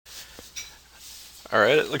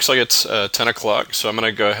Alright, it looks like it's 10 o'clock, so I'm going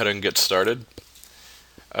to go ahead and get started.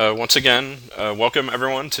 Once again, welcome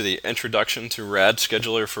everyone to the Introduction to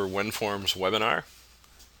RadScheduler for WinForms webinar.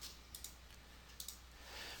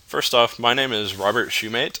 First off, my name is Robert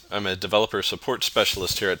Shoemate. I'm a developer support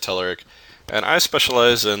specialist here at Telerik, and I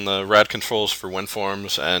specialize in the rad controls for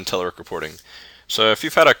WinForms and Telerik reporting. So if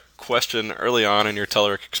you've had a question early on in your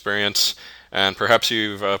Telerik experience, and perhaps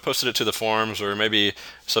you've posted it to the forums or maybe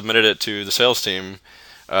submitted it to the sales team,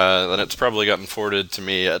 then it's probably gotten forwarded to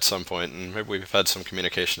me at some point, and maybe we've had some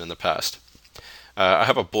communication in the past. I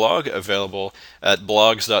have a blog available at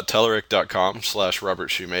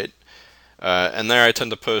blogs.telerik.com/RobertShoemate, and there I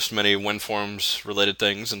tend to post many WinForms related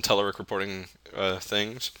things and Telerik reporting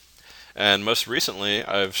things. And most recently,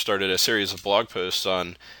 I've started a series of blog posts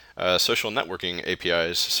on social networking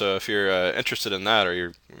APIs. So if you're interested in that, or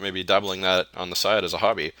you're maybe dabbling that on the side as a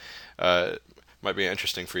hobby, it might be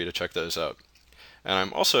interesting for you to check those out. And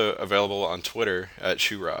I'm also available on Twitter at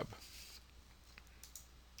ShoeRob.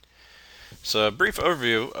 So a brief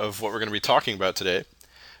overview of what we're going to be talking about today.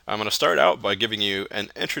 I'm going to start out by giving you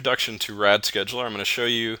an introduction to RadScheduler. I'm going to show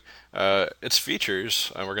you its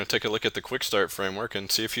features, and we're going to take a look at the Quick Start framework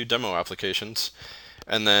and see a few demo applications.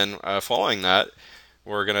 And then following that,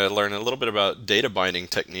 we're going to learn a little bit about data binding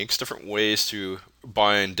techniques, different ways to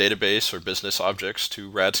bind database or business objects to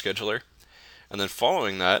RadScheduler. And then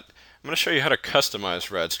following that, I'm going to show you how to customize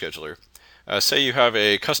RadScheduler. Say you have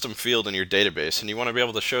a custom field in your database and you want to be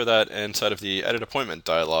able to show that inside of the Edit Appointment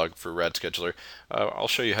dialog for RadScheduler. I'll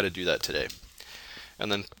show you how to do that today.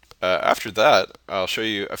 And then after that, I'll show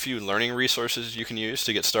you a few learning resources you can use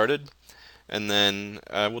to get started. And then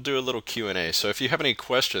we'll do a little Q&A. So if you have any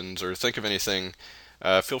questions or think of anything,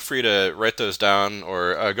 feel free to write those down,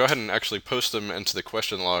 or go ahead and actually post them into the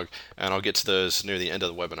question log, and I'll get to those near the end of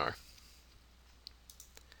the webinar.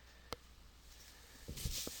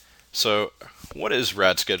 So, what is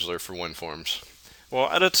RadScheduler for WinForms? Well,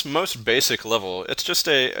 at its most basic level,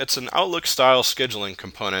 it's an Outlook style scheduling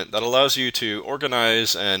component that allows you to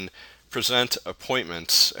organize and present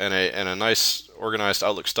appointments in a nice organized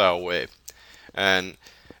Outlook style way. And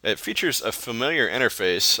it features a familiar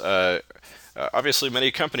interface. Obviously,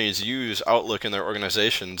 many companies use Outlook in their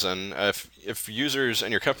organizations, and if users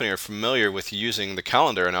in your company are familiar with using the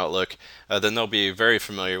calendar in Outlook, then they'll be very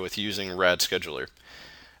familiar with using RadScheduler.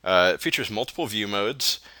 It features multiple view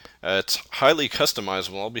modes. It's highly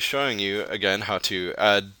customizable. I'll be showing you again how to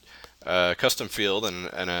add a custom field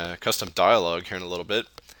and a custom dialog here in a little bit.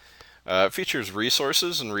 It features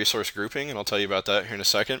resources and resource grouping, and I'll tell you about that here in a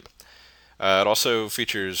second. It also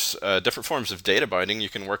features different forms of data binding. You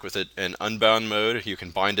can work with it in unbound mode. You can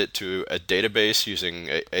bind it to a database using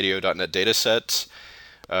ADO.NET datasets,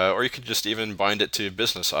 or you could just even bind it to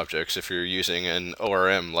business objects if you're using an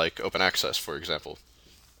ORM like Open Access, for example.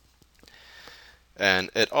 And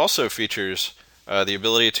it also features the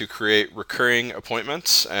ability to create recurring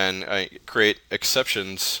appointments and create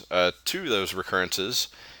exceptions to those recurrences.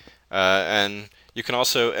 And you can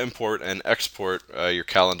also import and export your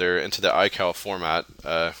calendar into the iCal format,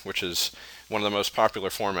 which is one of the most popular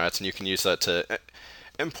formats, and you can use that to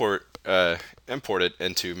import it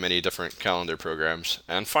into many different calendar programs.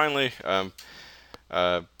 And finally,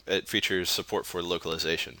 it features support for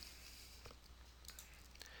localization.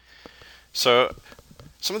 So,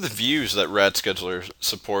 some of the views that RadScheduler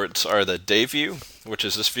supports are the day view, which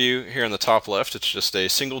is this view here in the top left. It's just a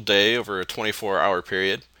single day over a 24-hour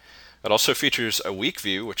period. It also features a week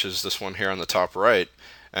view, which is this one here on the top right.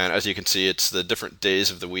 And as you can see, it's the different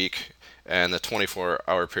days of the week and the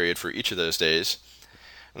 24-hour period for each of those days.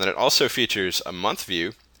 And then it also features a month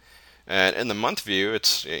view. And in the month view,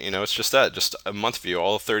 it's just a month view,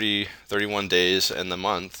 all 31 days in the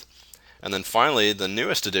month. And then finally, the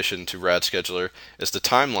newest addition to RadScheduler is the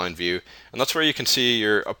timeline view, and that's where you can see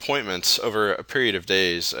your appointments over a period of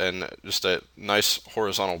days and just a nice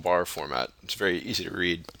horizontal bar format. It's very easy to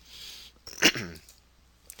read.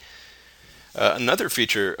 Another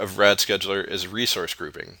feature of RadScheduler is resource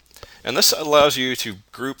grouping, and this allows you to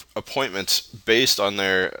group appointments based on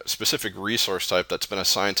their specific resource type that's been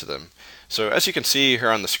assigned to them. So as you can see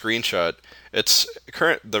here on the screenshot,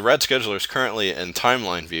 the RadScheduler is currently in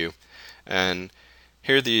timeline view. And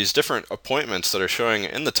here these different appointments that are showing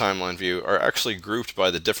in the timeline view are actually grouped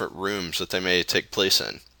by the different rooms that they may take place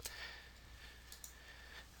in.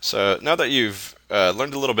 So now that you've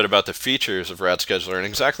learned a little bit about the features of RadScheduler and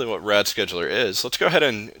exactly what RadScheduler is, let's go ahead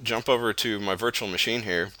and jump over to my virtual machine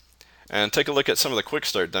here and take a look at some of the quick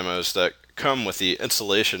start demos that come with the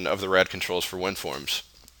installation of the rad controls for WinForms.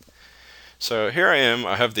 So here I am,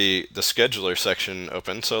 I have the scheduler section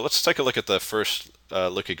open. So let's take a look at the first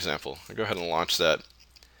look example. I'll go ahead and launch that.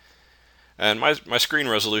 And my screen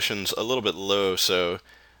resolution's a little bit low, so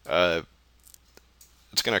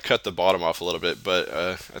it's going to cut the bottom off a little bit, but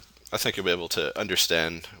I think you'll be able to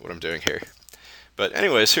understand what I'm doing here. But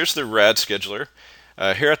anyways, here's the RadScheduler.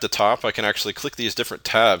 Here at the top, I can actually click these different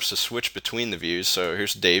tabs to switch between the views. So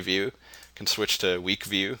here's day view, I can switch to week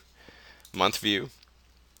view, month view,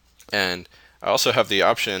 and I also have the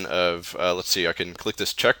option of, let's see, I can click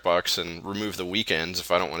this checkbox and remove the weekends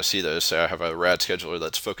if I don't want to see those. Say I have a RadScheduler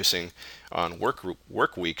that's focusing on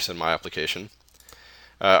work weeks in my application.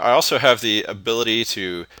 I also have the ability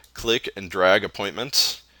to click and drag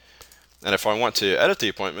appointments. And if I want to edit the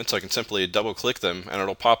appointments, I can simply double click them and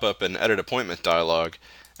it'll pop up an edit appointment dialog.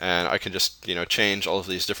 And I can just, change all of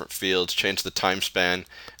these different fields, change the time span,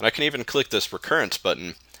 and I can even click this recurrence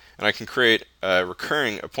button and I can create a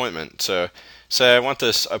recurring appointment. So say I want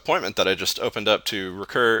this appointment that I just opened up to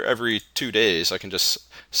recur every 2 days. I can just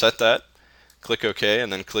set that, click OK,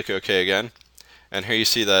 and then click OK again. And here you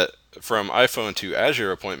see that from iPhone to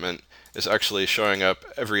Azure appointment is actually showing up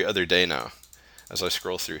every other day now as I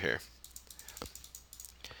scroll through here.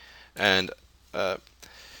 And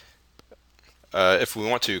if we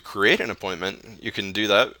want to create an appointment, you can do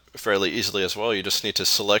that fairly easily as well. You just need to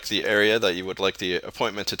select the area that you would like the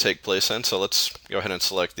appointment to take place in. So let's go ahead and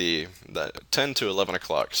select the 10 to 11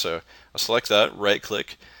 o'clock. So I'll select that, right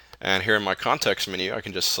click, and here in my context menu I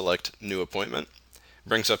can just select new appointment. It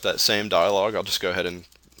brings up that same dialog. I'll just go ahead and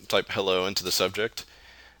type hello into the subject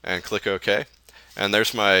and click OK. And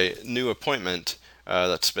there's my new appointment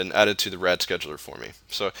that's been added to the RadScheduler for me.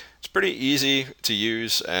 So it's pretty easy to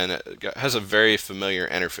use and it has a very familiar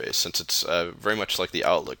interface since it's very much like the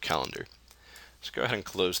Outlook calendar. Let's go ahead and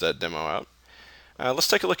close that demo out. Let's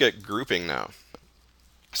take a look at grouping now.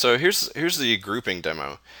 So here's the grouping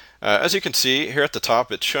demo. As you can see here at the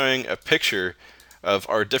top, it's showing a picture of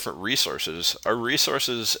our different resources. Our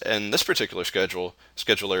resources in this particular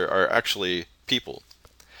scheduler are actually people.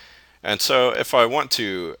 And so if I want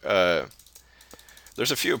to there's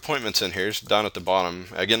a few appointments in here down at the bottom.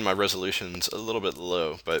 Again, my resolution's a little bit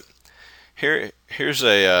low, but here's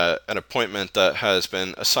an appointment that has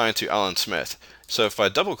been assigned to Alan Smith. So if I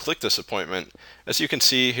double click this appointment, as you can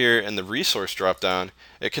see here in the resource dropdown,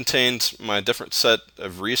 it contains my different set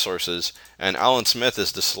of resources, and Alan Smith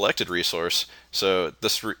is the selected resource. So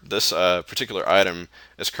this particular item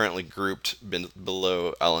is currently grouped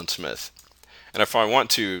below Alan Smith. And if I want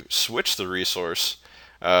to switch the resource,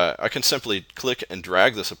 I can simply click and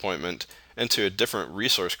drag this appointment into a different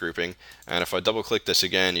resource grouping, and if I double click this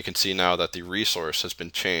again, you can see now that the resource has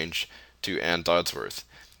been changed to Ann Dodsworth.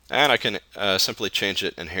 And I can simply change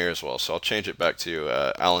it in here as well. So I'll change it back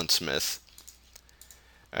to Alan Smith,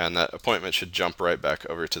 and that appointment should jump right back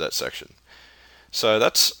over to that section. So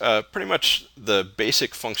that's pretty much the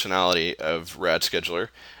basic functionality of RadScheduler,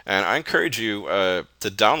 and I encourage you to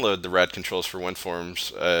download the Rad controls for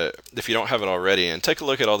WinForms if you don't have it already, and take a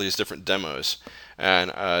look at all these different demos.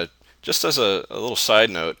 And just as a little side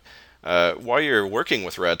note, while you're working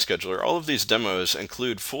with RadScheduler, all of these demos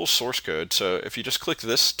include full source code. So if you just click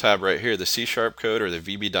this tab right here, the C# code or the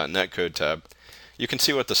VB.NET code tab, you can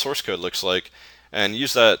see what the source code looks like and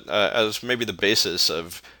use that as maybe the basis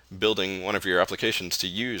of building one of your applications to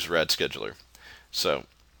use RadScheduler. So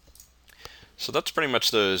that's pretty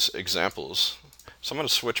much those examples. So I'm going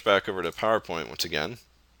to switch back over to PowerPoint once again.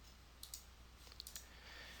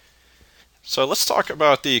 So let's talk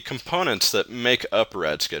about the components that make up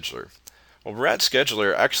RadScheduler. Well,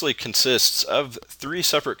 RadScheduler actually consists of 3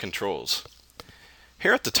 separate controls.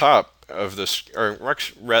 Here at the top of this, or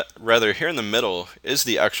rather here in the middle, is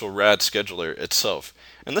the actual RadScheduler itself.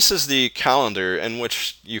 And this is the calendar in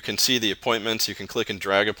which you can see the appointments, you can click and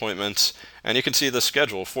drag appointments, and you can see the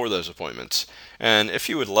schedule for those appointments. And if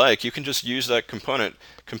you would like, you can just use that component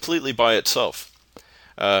completely by itself.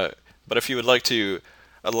 But if you would like to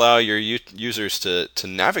allow your users to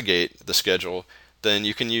navigate the schedule, then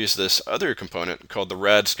you can use this other component called the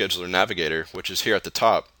RadScheduler Navigator, which is here at the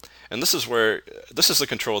top. And this is the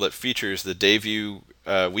control that features the day view,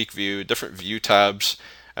 week view, different view tabs.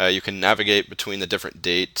 You can navigate between the different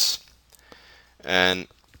dates. And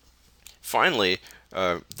finally,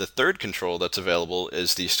 the third control that's available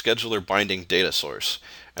is the scheduler binding data source.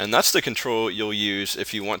 And that's the control you'll use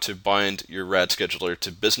if you want to bind your RadScheduler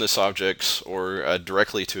to business objects or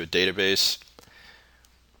directly to a database.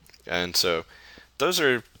 And so those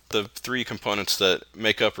are the 3 components that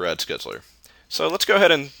make up RadScheduler. So let's go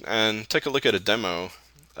ahead and take a look at a demo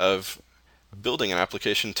of building an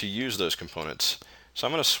application to use those components. So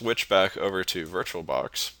I'm going to switch back over to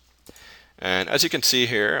VirtualBox, And as you can see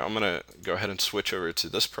here, I'm going to go ahead and switch over to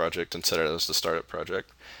this project and set it as the startup project.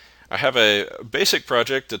 I have a basic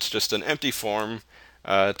project. It's just an empty form.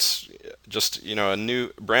 It's just a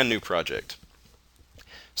brand new project.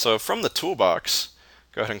 So from the toolbox,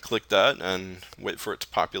 go ahead and click that and wait for it to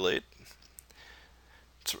populate.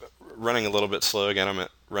 It's running a little bit slow. Again, I'm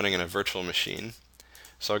running in a virtual machine.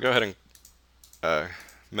 So I'll go ahead and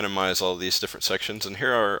minimize all these different sections. And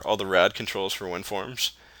here are all the rad controls for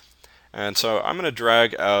WinForms. And so I'm going to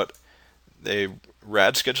drag out the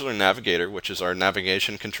RadScheduler navigator, which is our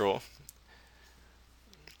navigation control.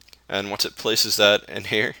 And once it places that in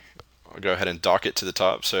here, I'll go ahead and dock it to the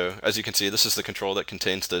top. So as you can see, this is the control that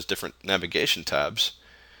contains those different navigation tabs.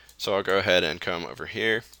 So I'll go ahead and come over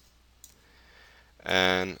here,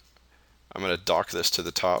 and I'm going to dock this to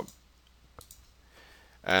the top.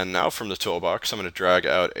 And now from the toolbox, I'm going to drag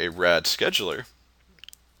out a RadScheduler.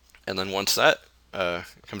 And then once that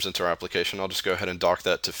comes into our application, I'll just go ahead and dock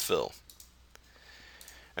that to fill.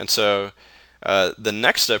 And so the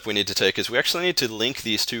next step we need to take is we actually need to link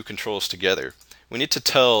these two controls together. We need to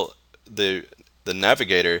tell the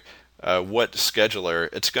navigator what scheduler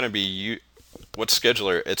it's going to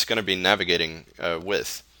be navigating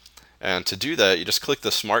with. And to do that, you just click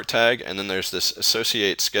the Smart tag, and then there's this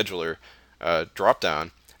Associate Scheduler drop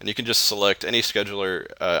down, and you can just select any scheduler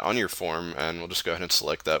on your form, and we'll just go ahead and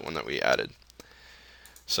select that one that we added.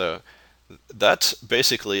 So that's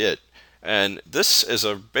basically it. And this is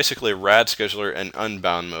basically a RadScheduler in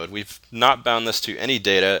unbound mode. We've not bound this to any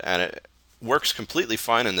data, and it works completely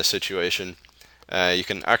fine in this situation. You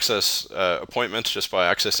can access appointments just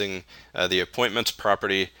by accessing the appointments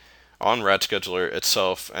property on RadScheduler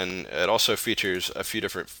itself, and it also features a few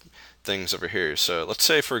different things over here. So let's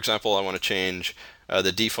say, for example, I want to change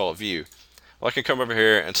the default view. Well, I can come over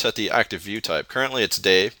here and set the active view type. Currently it's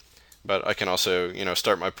day, but I can also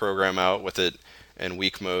start my program out with it in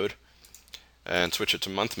week mode and switch it to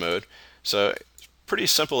month mode. So pretty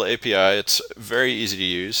simple API. It's very easy to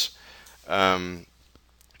use. Let's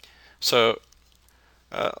go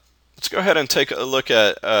ahead and take a look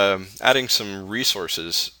at adding some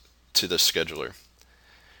resources to this scheduler.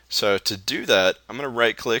 So to do that, I'm going to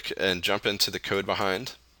right click and jump into the code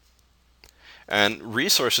behind. And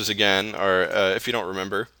resources, again, are, if you don't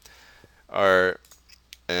remember, are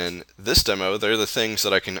in this demo, they're the things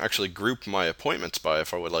that I can actually group my appointments by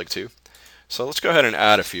if I would like to. So let's go ahead and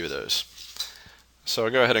add a few of those. So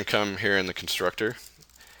I'll go ahead and come here in the constructor,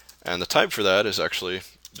 and the type for that is actually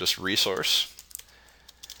just resource,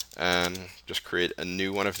 and just create a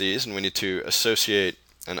new one of these, and we need to associate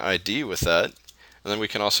an ID with that, and then we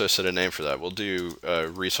can also set a name for that. We'll do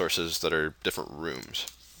resources that are different rooms.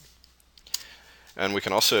 And we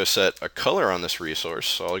can also set a color on this resource,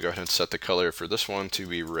 so I'll go ahead and set the color for this one to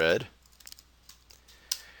be red.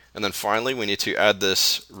 And then finally, we need to add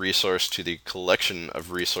this resource to the collection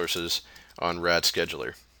of resources on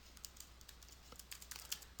RadScheduler.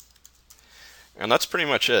 And that's pretty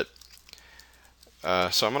much it.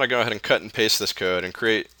 So I'm going to go ahead and cut and paste this code and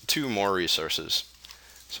create two more resources.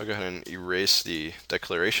 So I'll go ahead and erase the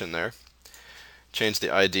declaration there. Change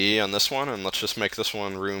the ID on this one, and let's just make this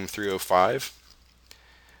one room 305.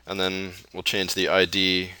 And then we'll change the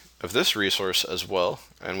ID of this resource as well,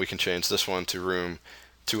 and we can change this one to room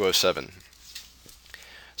 207.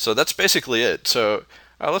 So that's basically it. So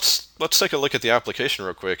let's take a look at the application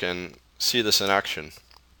real quick and see this in action.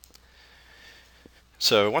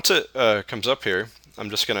 So once it comes up here, I'm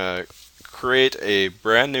just going to create a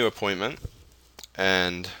brand new appointment.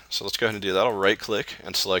 And so let's go ahead and do that. I'll right click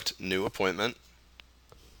and select new appointment.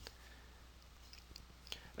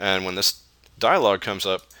 And when this dialog comes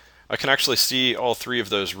up, I can actually see all three of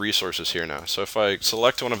those resources here now. So if I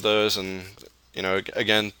select one of those and,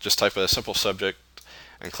 again, just type a simple subject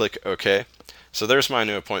and click OK. So there's my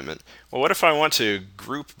new appointment. Well, what if I want to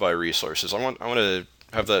group by resources? I want to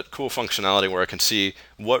have that cool functionality where I can see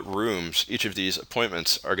what rooms each of these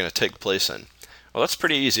appointments are going to take place in. Well, that's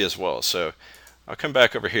pretty easy as well. So I'll come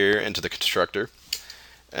back over here into the constructor,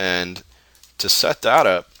 and to set that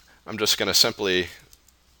up, I'm just going to simply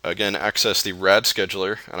again access the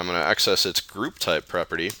RadScheduler, and I'm going to access its group type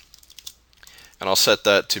property, and I'll set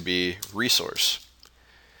that to be resource.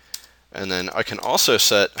 And then I can also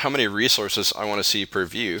set how many resources I want to see per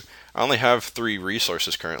view. I only have 3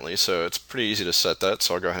 resources currently, so it's pretty easy to set that.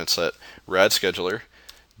 So I'll go ahead and set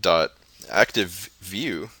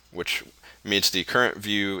RadScheduler.ActiveView, which means the current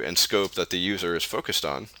view and scope that the user is focused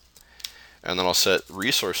on. And then I'll set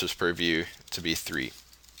resources per view to be 3.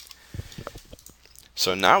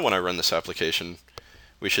 So now when I run this application,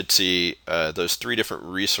 we should see those 3 different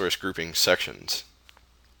resource grouping sections.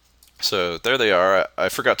 So there they are. I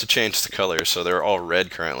forgot to change the color, so they're all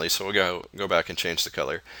red currently. So we'll go back and change the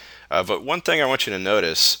color. But one thing I want you to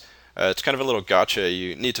notice, it's kind of a little gotcha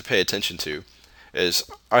you need to pay attention to, is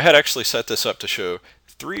I had actually set this up to show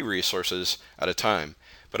 3 resources at a time.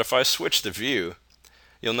 But if I switch the view,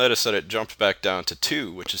 you'll notice that it jumped back down to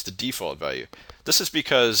 2, which is the default value. This is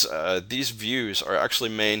because these views are actually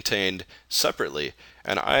maintained separately,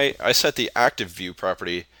 and I set the active view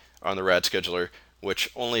property on the RadScheduler,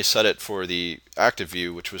 which only set it for the active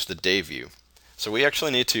view, which was the day view. So we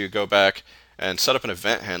actually need to go back and set up an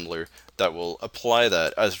event handler that will apply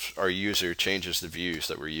that as our user changes the views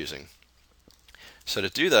that we're using. So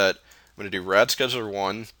to do that, I'm going to do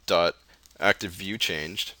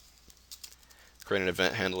radscheduler1.activeViewChanged, create an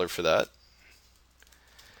event handler for that.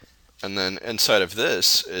 And then inside of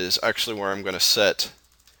this is actually where I'm going to set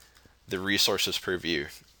the resources per view.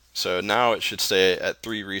 So now it should stay at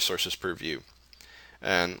 3 resources per view.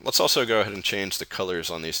 And let's also go ahead and change the colors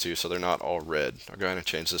on these two so they're not all red. I'll go ahead and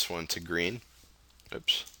change this one to green.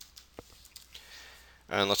 Oops.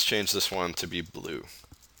 And let's change this one to be blue.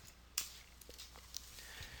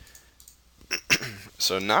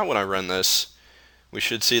 So now when I run this, we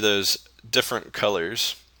should see those different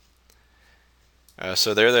colors.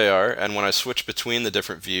 So there they are, and when I switch between the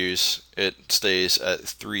different views, it stays at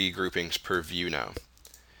 3 groupings per view now.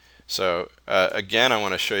 So again, I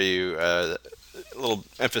want to show you a little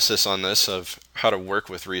emphasis on this of how to work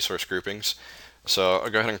with resource groupings. So I'll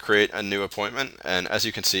go ahead and create a new appointment, and as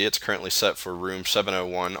you can see, it's currently set for room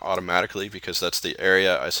 701 automatically because that's the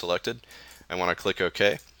area I selected. And when I click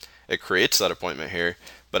OK, it creates that appointment here.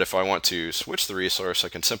 But if I want to switch the resource, I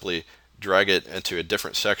can simply drag it into a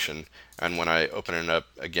different section, and when I open it up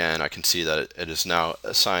again, I can see that it is now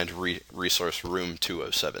assigned resource room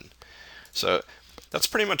 207. So that's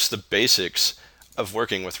pretty much the basics of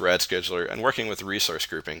working with RadScheduler and working with resource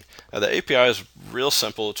grouping. The API is real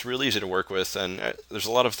simple, it's real easy to work with, and there's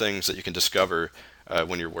a lot of things that you can discover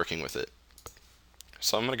when you're working with it.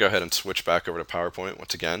 So I'm going to go ahead and switch back over to PowerPoint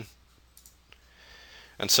once again.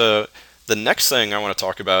 And so the next thing I want to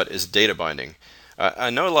talk about is data binding.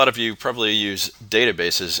 I know a lot of you probably use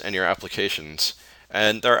databases in your applications,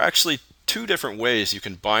 and there are actually 2 different ways you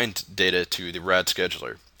can bind data to the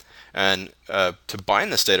RadScheduler. And to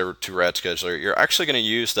bind this data to RadScheduler, you're actually going to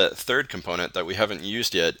use that third component that we haven't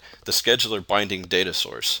used yet, the scheduler binding data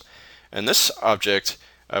source. And this object,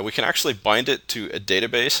 we can actually bind it to a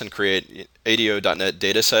database and create ADO.NET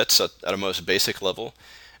datasets at a most basic level.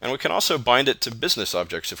 And we can also bind it to business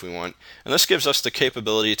objects if we want. And this gives us the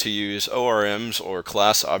capability to use ORMs or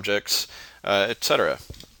class objects, etc.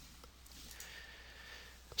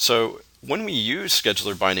 So when we use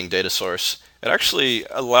scheduler binding data source, it actually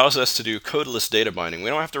allows us to do codeless data binding. We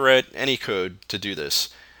don't have to write any code to do this.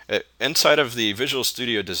 Inside of the Visual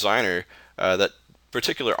Studio Designer, that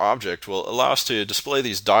particular object will allow us to display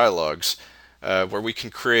these dialogues where we can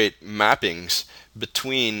create mappings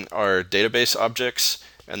between our database objects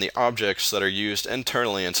and the objects that are used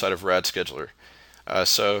internally inside of RadScheduler.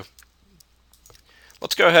 So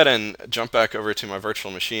let's go ahead and jump back over to my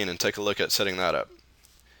virtual machine and take a look at setting that up.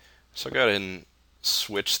 So I'll go ahead and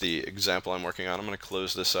switch the example I'm working on. I'm going to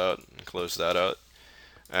close this out and close that out.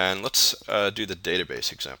 And let's do the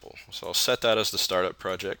database example. So I'll set that as the startup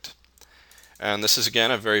project. And this is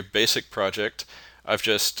again a very basic project. I've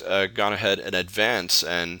just gone ahead in advance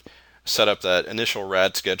and set up that initial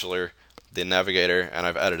RadScheduler, the navigator, and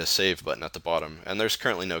I've added a save button at the bottom. And there's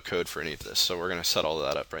currently no code for any of this, so we're going to set all of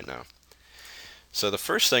that up right now. So the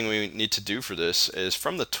first thing we need to do for this is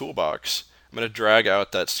from the toolbox, I'm going to drag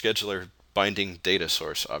out that scheduler binding data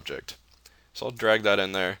source object. So I'll drag that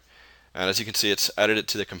in there, and as you can see, it's added it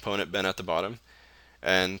to the component bin at the bottom.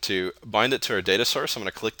 And to bind it to our data source, I'm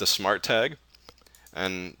going to click the smart tag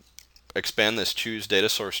and expand this choose data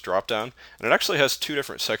source dropdown, and it actually has 2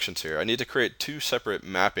 different sections here. I need to create 2 separate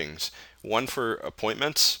mappings, one for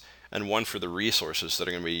appointments and one for the resources that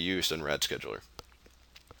are going to be used in RadScheduler.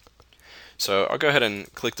 So I'll go ahead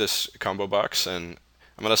and click this combo box, and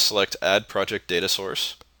I'm going to select add project data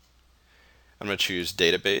source. I'm going to choose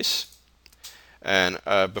database, and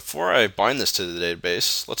before I bind this to the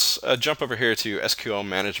database, let's jump over here to SQL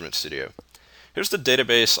Management Studio. Here's the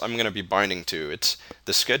database I'm going to be binding to. It's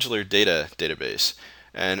the scheduler data database,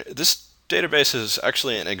 and this database is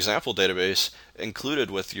actually an example database included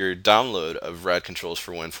with your download of rad controls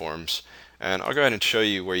for WinForms, and I'll go ahead and show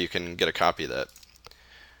you where you can get a copy of that.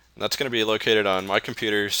 And that's going to be located on my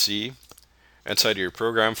computer C, inside your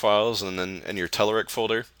program files, and then in your Telerik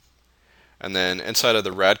folder, and then inside of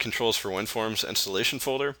the rad controls for WinForms installation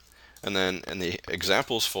folder, and then in the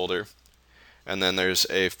examples folder. And then there's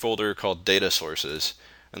a folder called data sources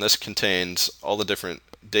and this contains all the different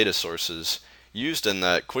data sources used in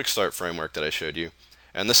that quick start framework that I showed you.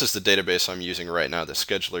 And this is the database I'm using right now, the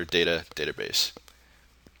scheduler data database.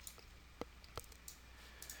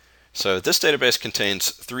 So this database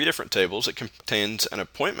contains 3 different tables. It contains an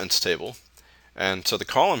appointments table, and so the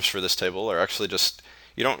columns for this table are actually just,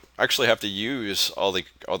 you don't actually have to use all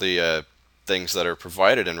the things that are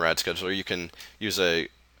provided in RadScheduler. You can use a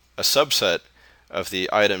subset of the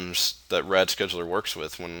items that RadScheduler works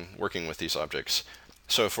with when working with these objects.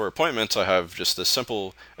 So for appointments, I have just the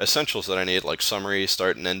simple essentials that I need, like summary,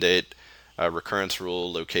 start and end date, recurrence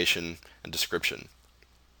rule, location, and description.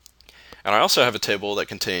 And I also have a table that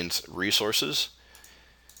contains resources.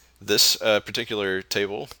 This particular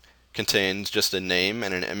table contains just a name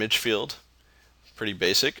and an image field, pretty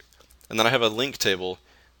basic. And then I have a link table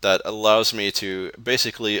that allows me to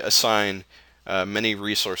basically assign many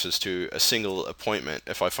resources to a single appointment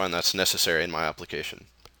if I find that's necessary in my application.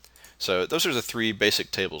 So those are the 3 basic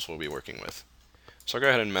tables we'll be working with. So I'll go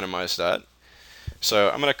ahead and minimize that. So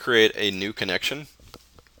I'm going to create a new connection,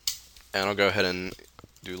 and I'll go ahead and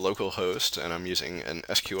do localhost, and I'm using an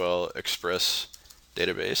SQL Express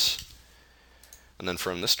database. And then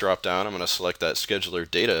from this drop down, I'm going to select that scheduler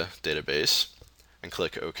data database and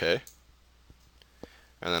click OK.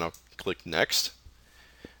 And then I'll click Next.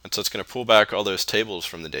 And so it's going to pull back all those tables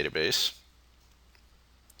from the database.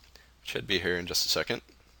 Should be here in just a second.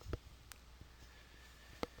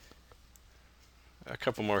 A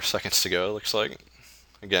couple more seconds to go, looks like.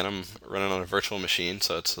 Again, I'm running on a virtual machine,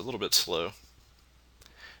 so it's a little bit slow.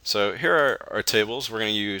 So here are our tables. We're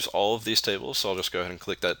going to use all of these tables, so I'll just go ahead and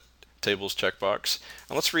click that tables checkbox.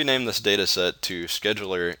 And let's rename this data set to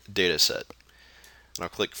scheduler dataset. And I'll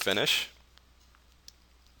click Finish.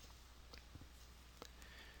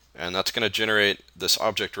 And that's going to generate this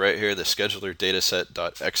object right here, the scheduler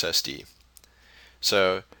dataset.xsd.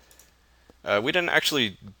 So we didn't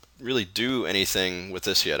actually really do anything with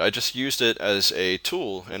this yet. I just used it as a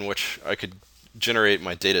tool in which I could generate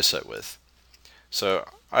my data set with. So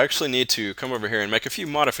I actually need to come over here and make a few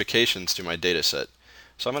modifications to my data set.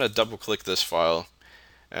 So I'm going to double click this file,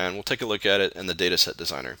 and we'll take a look at it in the dataset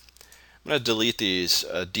designer. I'm going to delete these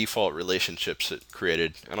default relationships it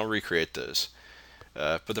created, and I'll recreate those.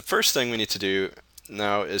 But the first thing we need to do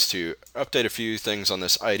now is to update a few things on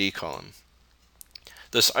this ID column.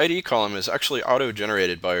 This ID column is actually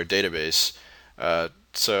auto-generated by our database,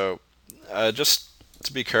 so just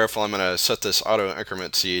to be careful, I'm going to set this auto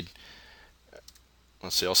increment seed.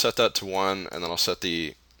 Let's see, I'll set that to 1, and then I'll set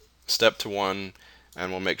the step to 1,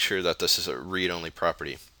 and we'll make sure that this is a read-only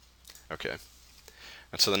property. Okay.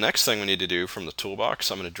 And so the next thing we need to do from the toolbox,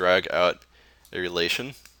 I'm going to drag out a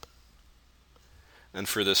relation. And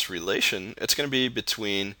for this relation, it's going to be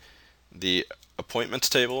between the appointments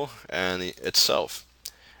table and itself.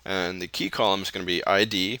 And the key column is going to be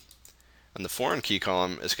ID, and the foreign key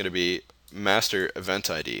column is going to be master event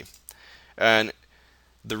ID. And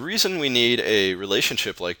the reason we need a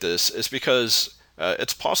relationship like this is because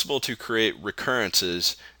it's possible to create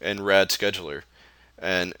recurrences in RadScheduler.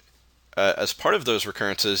 And as part of those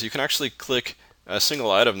recurrences, you can actually click a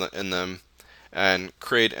single item in them and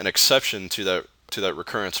create an exception to that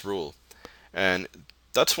recurrence rule. And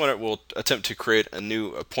that's when it will attempt to create a new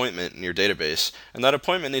appointment in your database, and that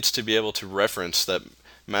appointment needs to be able to reference that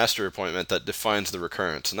master appointment that defines the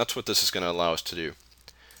recurrence, and that's what this is going to allow us to do.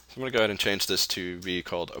 So I'm going to go ahead and change this to be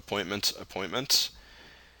called appointments,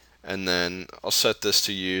 and then I'll set this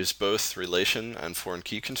to use both relation and foreign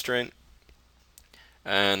key constraint,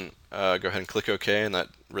 and go ahead and click OK, and that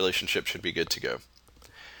relationship should be good to go.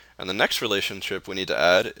 And the next relationship we need to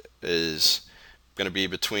add is going to be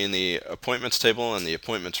between the appointments table and the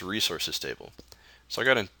appointments resources table. So I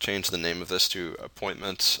got to change the name of this to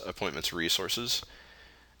appointments resources,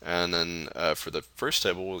 and then for the first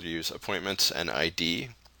table we'll use appointments and ID,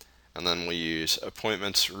 and then we'll use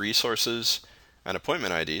appointments resources and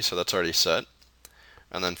appointment ID, so that's already set.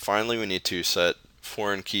 And then finally we need to set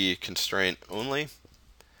foreign key constraint only,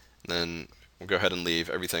 and then we'll go ahead and leave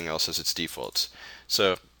everything else as its defaults.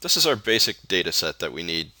 So this is our basic data set that we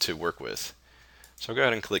need to work with. So I'll go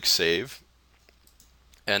ahead and click Save,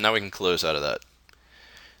 and now we can close out of that.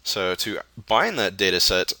 So to bind that data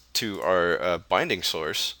set to our binding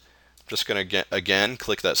source, I'm just going to again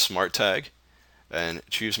click that Smart tag and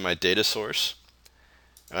choose my data source.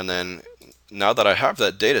 And then now that I have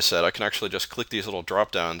that data set, I can actually just click these little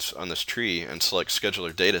drop downs on this tree and select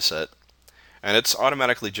Scheduler Dataset, and it's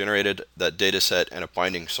automatically generated that data set and a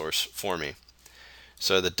binding source for me.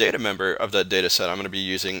 So the data member of that data set I'm going to be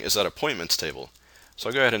using is that appointments table. So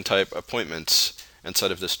I'll go ahead and type appointments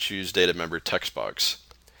instead of this choose data member text box.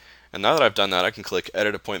 And now that I've done that, I can click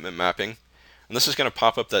Edit Appointment Mapping. And this is going to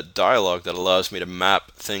pop up that dialog that allows me to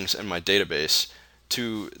map things in my database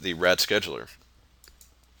to the RadScheduler.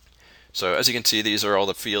 So as you can see, these are all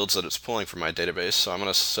the fields that it's pulling from my database. So I'm going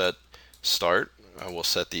to set start. We'll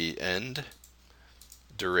set the end.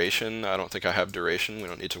 Duration, I don't think I have duration. We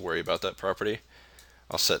don't need to worry about that property.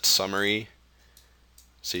 I'll set summary.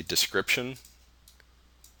 See description.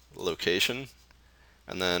 Location.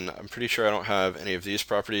 And then I'm pretty sure I don't have any of these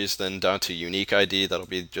properties. Then down to unique ID, that'll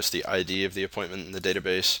be just the ID of the appointment in the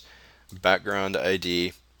database. Background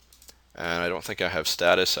ID. And I don't think I have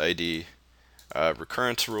status ID.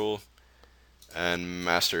 Recurrence rule. And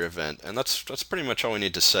master event. And that's pretty much all we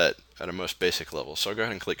need to set at a most basic level. So I'll go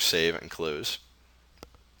ahead and click save and close.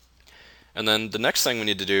 And then the next thing we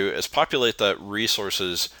need to do is populate that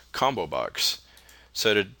resources combo box.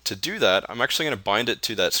 So to do that, I'm actually going to bind it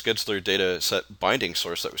to that scheduler data set binding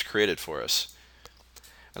source that was created for us.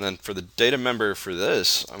 And then for the data member for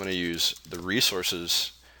this, I'm going to use the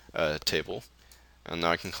resources table. And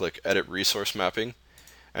now I can click edit resource mapping.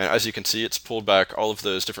 And as you can see, it's pulled back all of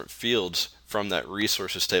those different fields from that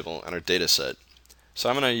resources table in our data set. So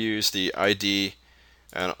I'm going to use the ID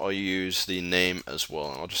and I'll use the name as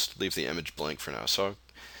well. And I'll just leave the image blank for now. So I'll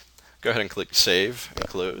go ahead and click save and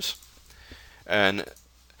close. And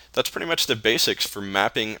that's pretty much the basics for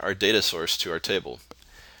mapping our data source to our table.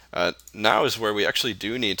 Now is where we actually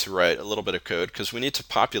do need to write a little bit of code because we need to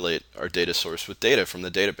populate our data source with data from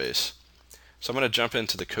the database. So I'm going to jump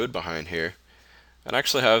into the code behind here and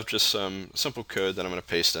actually have just some simple code that I'm going to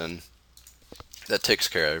paste in that takes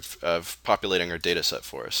care of populating our data set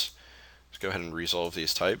for us. Let's go ahead and resolve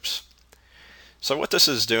these types. So what this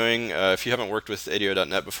is doing, if you haven't worked with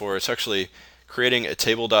ADO.NET before, it's actually creating a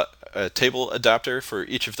table adapter for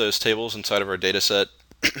each of those tables inside of our data set.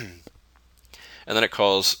 And then it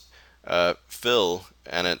calls fill,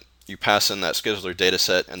 and you pass in that scheduler data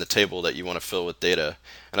set and the table that you want to fill with data.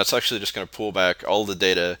 And it's actually just going to pull back all the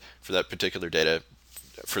data for that particular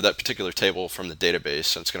table from the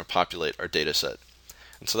database, and it's going to populate our data set.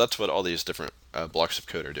 And so that's what all these different blocks of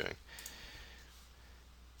code are doing.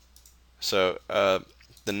 So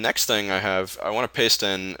the next thing I want to paste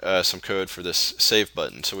in some code for this save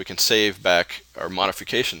button so we can save back our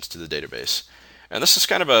modifications to the database. And this is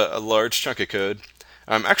kind of a large chunk of code.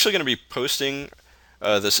 I'm actually going to be posting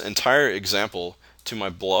this entire example to my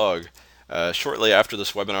blog shortly after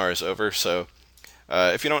this webinar is over. So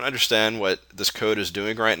if you don't understand what this code is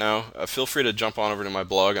doing right now, feel free to jump on over to my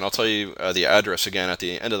blog, and I'll tell you the address again at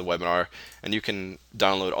the end of the webinar, and you can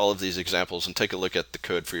download all of these examples and take a look at the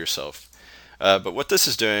code for yourself. But what this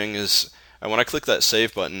is doing is, when I click that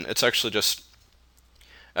save button, it's actually just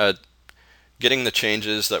getting the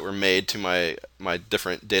changes that were made to my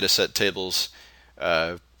different dataset tables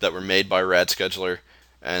that were made by RadScheduler,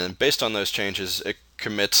 and based on those changes, it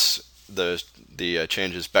commits the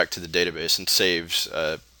changes back to the database and saves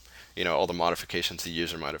all the modifications the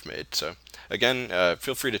user might have made. So again,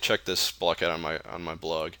 feel free to check this block out on my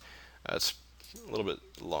blog. It's a little bit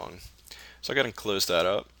long, so I'll go ahead and close that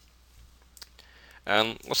up.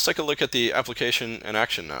 And let's take a look at the application in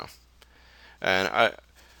action now. And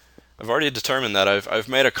I've already determined that I've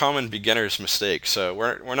made a common beginner's mistake. So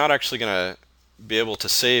we're not actually going to be able to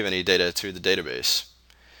save any data to the database.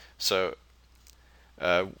 So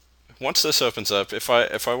once this opens up, if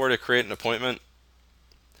I were to create an appointment,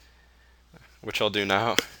 which I'll do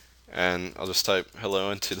now, and I'll just type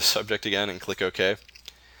hello into the subject again and click OK,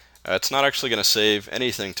 it's not actually going to save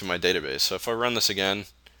anything to my database. So if I run this again,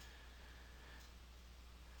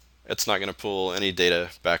 it's not going to pull any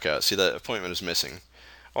data back out. See, that appointment is missing.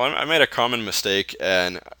 Well, I made a common mistake,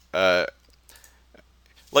 and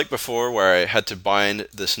like before where I had to bind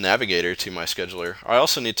this navigator to my scheduler, I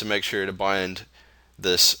also need to make sure to bind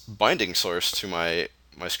this binding source to my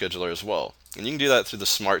scheduler as well. And you can do that through the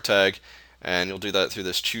smart tag, and you'll do that through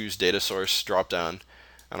this choose data source drop down,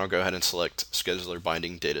 and I'll go ahead and select scheduler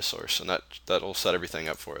binding data source, and that will set everything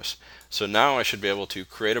up for us. So now I should be able to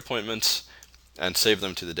create appointments and save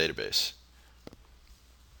them to the database.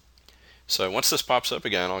 So once this pops up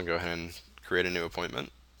again, I'll go ahead and create a new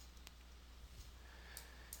appointment.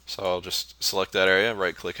 So I'll just select that area,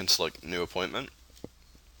 right click and select new appointment.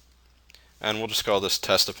 And we'll just call this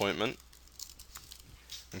test appointment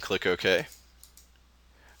and click OK.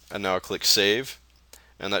 And now I'll click save,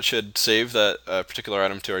 and that should save that particular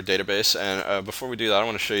item to our database. And before we do that, I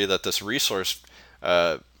want to show you that this resource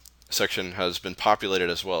section has been populated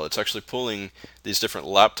as well. It's actually pulling these different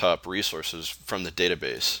laptop resources from the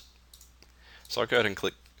database. So I'll go ahead and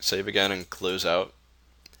click save again and close out.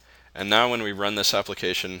 And now when we run this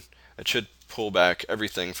application, it should pull back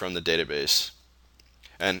everything from the database.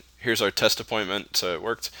 And here's our test appointment, so it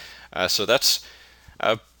worked. So that's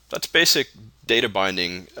basic data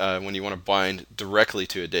binding when you want to bind directly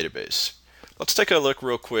to a database. Let's take a look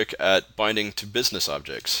real quick at binding to business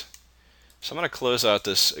objects. So I'm going to close out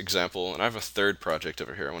this example, and I have a third project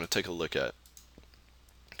over here I want to take a look at.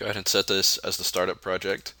 Go ahead and set this as the startup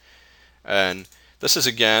project. And this is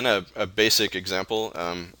again a basic example.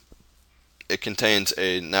 It contains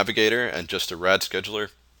a navigator and just a RadScheduler,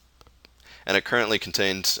 and it currently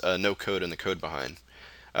contains no code in the code behind.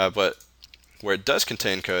 But where it does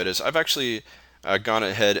contain code is I've actually gone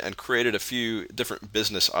ahead and created a few different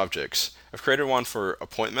business objects. I've created one for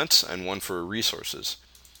appointments and one for resources.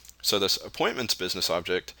 So this appointments business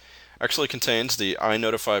object actually contains the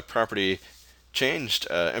iNotify changed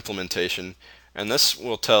implementation, and this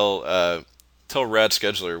will tell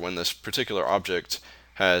RadScheduler when this particular object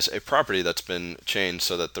has a property that's been changed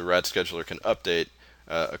so that the RadScheduler can update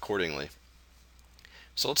accordingly.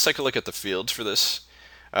 So let's take a look at the fields for this.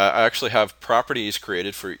 I actually have properties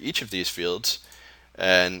created for each of these fields,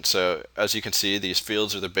 and so as you can see, these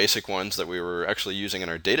fields are the basic ones that we were actually using in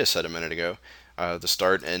our data set a minute ago. The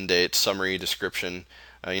start, end date, summary, description,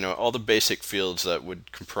 all the basic fields that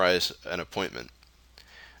would comprise an appointment.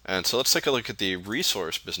 And so let's take a look at the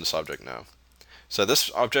resource business object now. So this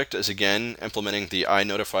object is again implementing the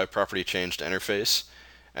iNotify property changed interface,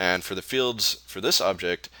 and for the fields for this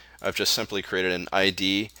object, I've just simply created an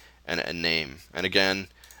ID and a name. And again,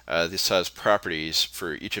 this has properties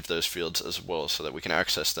for each of those fields as well, so that we can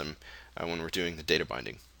access them when we're doing the data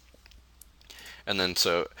binding. And then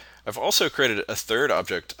so I've also created a third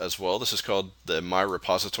object as well. This is called the My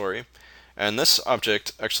Repository, and this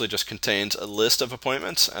object actually just contains a list of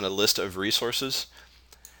appointments and a list of resources,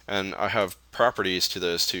 and I have properties to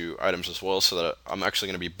those two items as well, so that I'm actually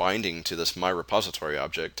going to be binding to this My Repository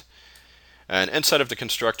object. And inside of the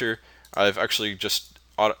constructor, I've actually just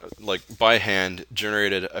by hand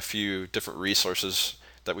generated a few different resources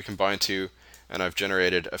that we can bind to, and I've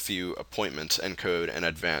generated a few appointments and code in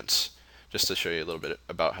advance, just to show you a little bit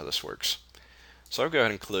about how this works. So I'll go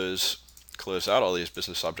ahead and close out all these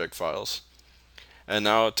business object files. And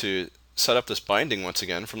now to set up this binding once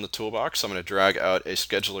again from the toolbox, I'm going to drag out a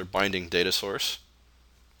scheduler binding data source.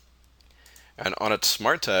 And on its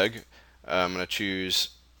smart tag, I'm going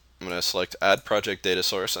to select add project data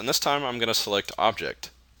source, and this time I'm going to select object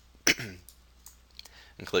and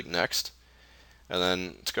click next. And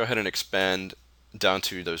then let's go ahead and expand down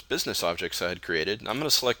to those business objects I had created. I'm going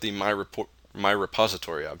to select the My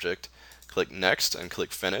Repository object, click next, and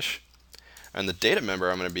click finish. And the data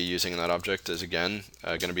member I'm going to be using in that object is again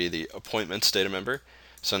going to be the appointments data member.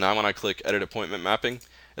 So now when I click edit appointment mapping,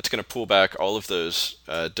 it's going to pull back all of those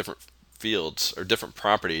different fields or different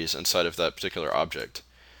properties inside of that particular object.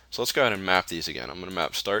 So let's go ahead and map these again. I'm going to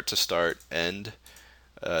map start to start, end,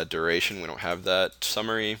 duration, we don't have that,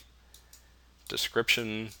 summary,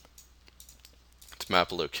 description, let's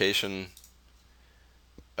map location,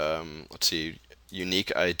 let's see,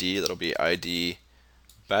 unique ID, that'll be ID,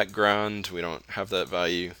 background, we don't have that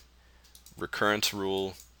value, recurrence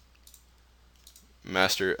rule,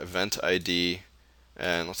 master event ID,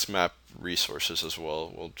 and let's map resources as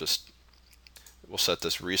well. We'll set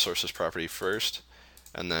this resources property first,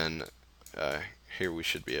 and then here we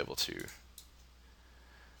should be able to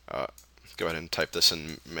go ahead and type this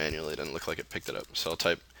in manually. It doesn't look like it picked it up, so I'll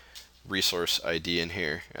type resource ID in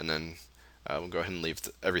here, and then we'll go ahead and leave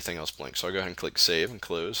everything else blank. So I'll go ahead and click save and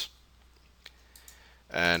close.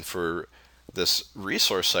 And for this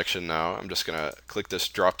resource section now, I'm just going to click this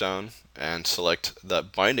drop down and select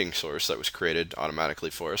that binding source that was created automatically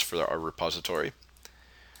for us for our repository.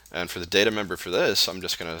 And for the data member for this, I'm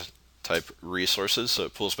just going to type resources, so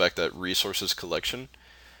it pulls back that resources collection,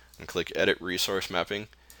 and click edit resource mapping.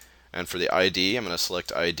 And for the ID, I'm going to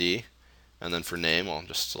select ID, and then for name, I'll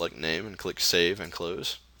just select name and click save and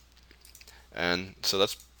close. And so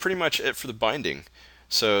that's pretty much it for the binding.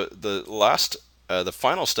 So the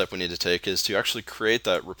final step we need to take is to actually create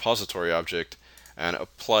that repository object and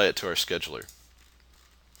apply it to our scheduler.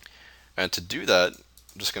 And to do that,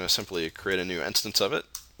 I'm just going to simply create a new instance of it.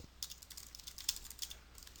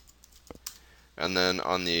 And then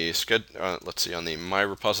on the on the My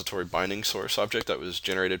Repository binding source object that was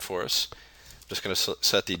generated for us, I'm just going to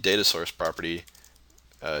set the data source property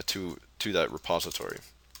to that repository.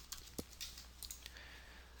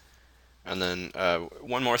 And then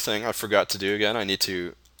one more thing I forgot to do again, I need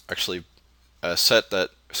to actually set that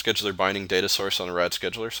scheduler binding data source on a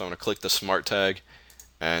RadScheduler. So I'm going to click the smart tag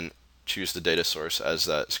and choose the data source as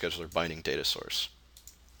that scheduler binding data source.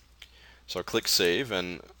 So I'll click save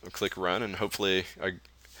and click run, and hopefully I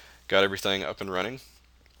got everything up and running.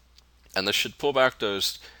 And this should pull back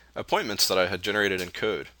those appointments that I had generated in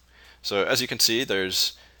code. So as you can see,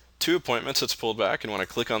 there's 2 appointments that's pulled back, and when I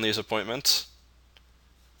click on these appointments,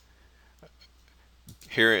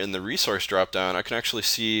 here in the resource dropdown, I can actually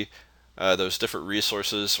see those different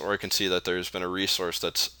resources, or I can see that there's been a resource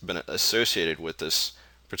that's been associated with this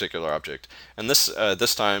particular object. And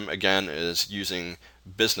this time, again, is using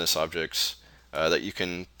business objects that you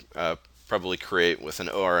can probably create with an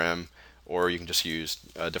ORM, or you can just use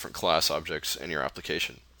different class objects in your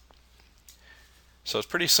application. So it's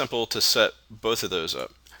pretty simple to set both of those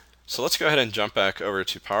up. So let's go ahead and jump back over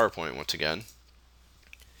to PowerPoint once again.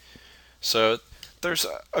 So there's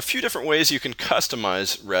a few different ways you can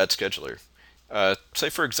customize RadScheduler. Say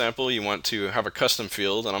for example you want to have a custom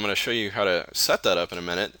field, and I'm going to show you how to set that up in a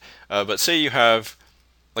minute, but say you have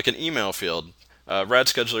like an email field.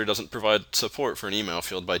 RadScheduler doesn't provide support for an email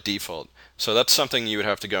field by default, so that's something you would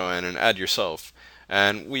have to go in and add yourself.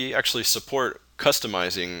 And we actually support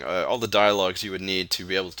customizing all the dialogues you would need to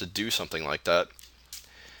be able to do something like that.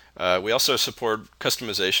 We also support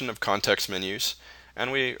customization of context menus,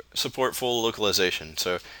 and we support full localization.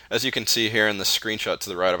 So as you can see here in the screenshot to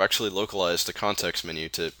the right, I've actually localized the context menu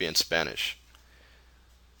to be in Spanish.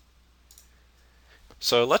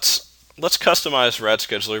 So let's customize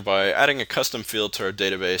RadScheduler by adding a custom field to our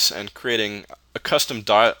database and creating a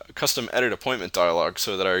custom edit appointment dialog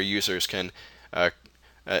so that our users can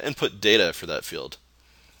input data for that field.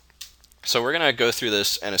 So we're going to go through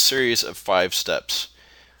this in a series of 5 steps.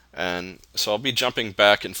 And so I'll be jumping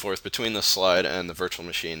back and forth between the slide and the virtual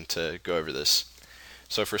machine to go over this.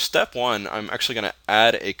 So for step 1, I'm actually going to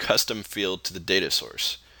add a custom field to the data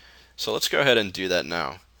source. So let's go ahead and do that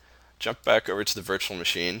now. Jump back over to the virtual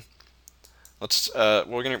machine.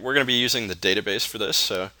 We're going to be using the database for this.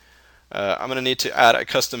 So I'm going to need to add a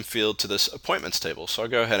custom field to this appointments table. So I'll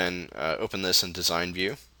go ahead and open this in Design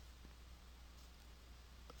View.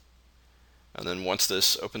 And then once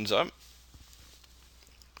this opens up,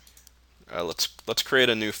 let's create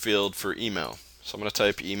a new field for email. So I'm going to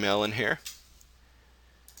type email in here,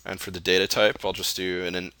 and for the data type, I'll just do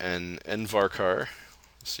an varchar.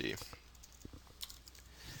 Let's see,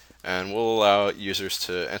 and we'll allow users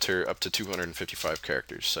to enter up to 255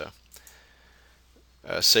 characters. So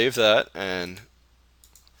save that, and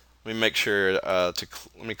let me make sure let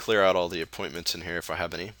me clear out all the appointments in here if I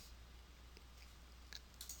have any.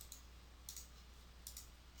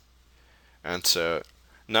 And so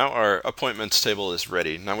now our appointments table is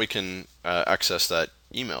ready. Now we can access that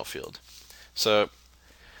email field. So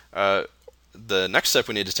the next step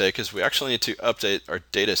we need to take is we actually need to update our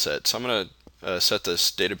data set. So I'm going to set this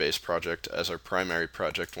database project as our primary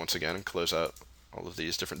project once again and close out all of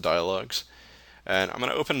these different dialogues. And I'm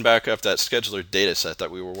going to open back up that scheduler data set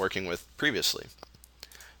that we were working with previously.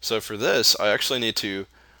 So for this, I actually need to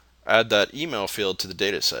add that email field to the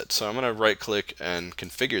data set. So I'm going to right click and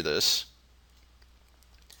configure this.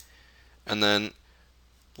 And then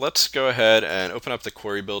let's go ahead and open up the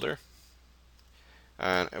query builder.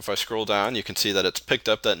 And if I scroll down, you can see that it's picked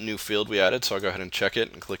up that new field we added, so I'll go ahead and check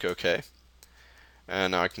it and click OK.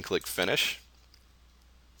 And now I can click Finish.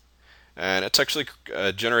 And it's actually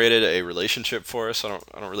generated a relationship for us. I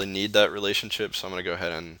don't really need that relationship, so I'm going to go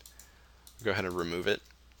ahead and remove it.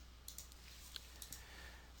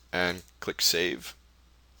 And click Save.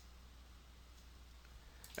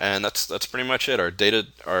 And that's pretty much it.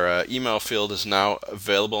 Our email field is now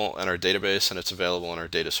available in our database, and it's available in our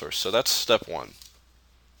data source. So that's step 1.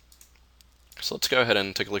 So let's go ahead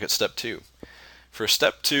and take a look at step 2. For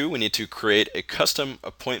step 2, we need to create a custom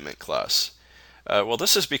appointment class. Well,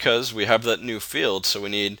 this is because we have that new field, so we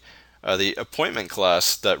need the appointment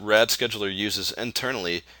class that RadScheduler uses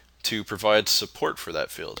internally to provide support for that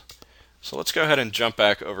field. So let's go ahead and jump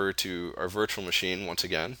back over to our virtual machine once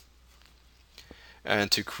again.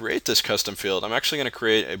 And to create this custom field, I'm actually going to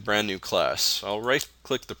create a brand new class. So I'll right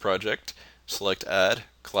click the project, select Add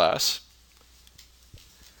Class,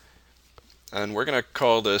 and we're going to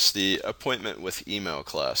call this the Appointment with Email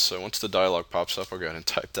class. So once the dialog pops up, I'll go ahead and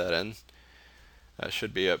type that in. That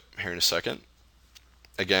should be up here in a second.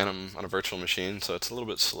 Again, I'm on a virtual machine, so it's a little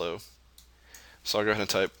bit slow. So I'll go ahead and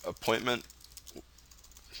type Appointment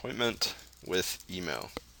with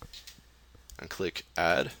Email and click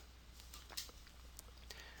Add.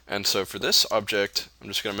 And so for this object, I'm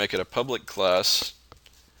just going to make it a public class,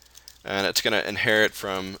 and it's going to inherit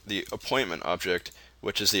from the appointment object,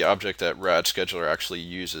 which is the object that RadScheduler actually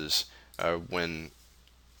uses when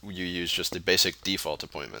you use just the basic default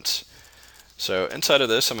appointments. So inside of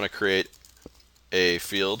this, I'm going to create a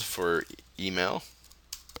field for email,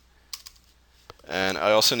 and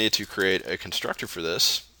I also need to create a constructor for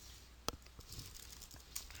this.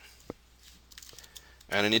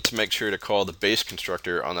 and I need to make sure to call the base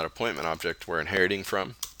constructor on that appointment object we're inheriting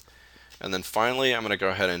from. And then finally, I'm going to go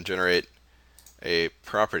ahead and generate a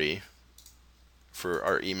property for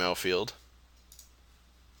our email field.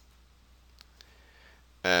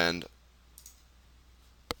 And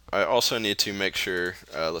I also need to make sure,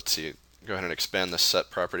 let's see, go ahead and expand this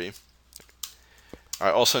set property. I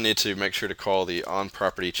also need to make sure to call the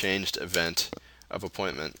onPropertyChanged event of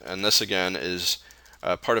appointment, and this again is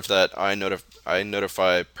part of that I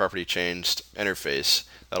notify property changed interface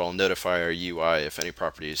that'll notify our UI if any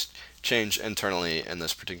properties change internally in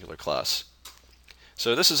this particular class.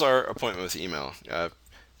 So this is our appointment with email.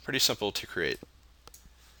 Pretty simple to create.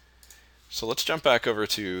 So let's jump back over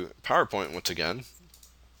to PowerPoint once again.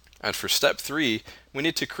 And for step 3, we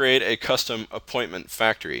need to create a custom appointment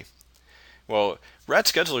factory. Well,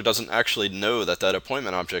 RadScheduler doesn't actually know that that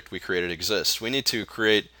appointment object we created exists. We need to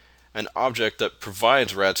create an object that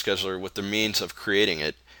provides RadScheduler with the means of creating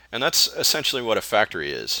it, and that's essentially what a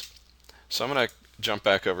factory is. So I'm going to jump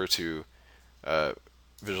back over to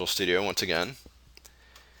Visual Studio once again,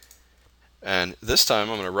 and this time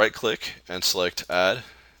I'm going to right click and select Add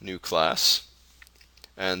New Class,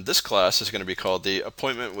 and this class is going to be called the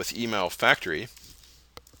Appointment with Email Factory.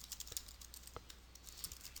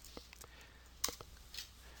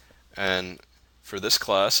 And for this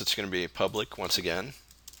class, it's going to be public once again.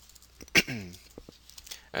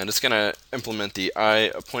 And it's going to implement the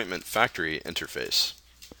iAppointmentFactory interface.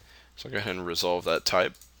 So I'll go ahead and resolve that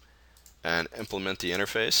type and implement the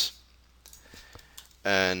interface.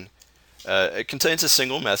 And it contains a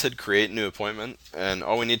single method, create new appointment, and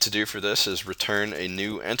all we need to do for this is return a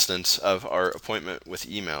new instance of our appointment with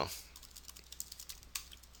email.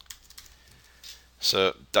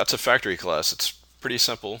 So that's a factory class. It's pretty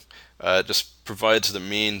simple. It just provides the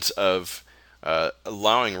means of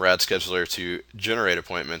allowing RadScheduler to generate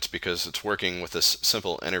appointments because it's working with this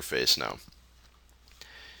simple interface now.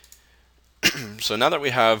 So now that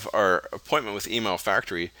we have our appointment with email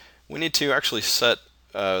factory, we need to actually set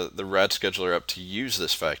the RadScheduler up to use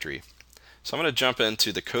this factory. So I'm going to jump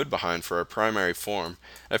into the code behind for our primary form.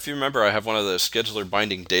 If you remember, I have one of the scheduler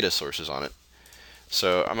binding data sources on it.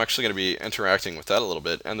 So I'm actually going to be interacting with that a little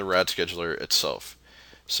bit and the RadScheduler itself.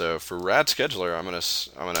 So for RadScheduler, I'm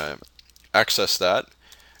going to access that,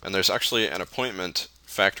 and there's actually an appointment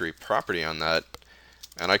factory property on that,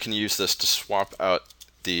 and I can use this to swap out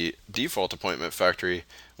the default appointment factory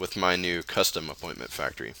with my new custom appointment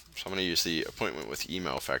factory. So I'm going to use the appointment with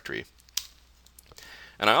email factory.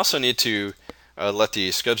 And I also need to let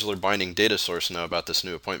the scheduler binding data source know about this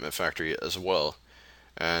new appointment factory as well.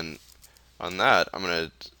 And on that, I'm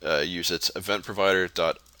going to use its event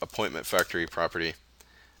provider.appointment factory property,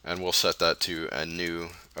 and we'll set that to a new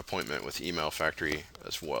appointment with email factory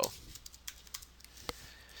as well.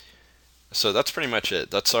 So that's pretty much it.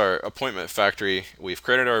 That's our appointment factory. We've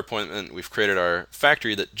created our appointment, we've created our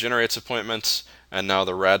factory that generates appointments, and now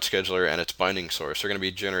the RadScheduler and its binding source are going to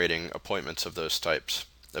be generating appointments of those types,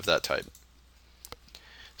 of that type.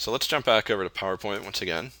 So let's jump back over to PowerPoint once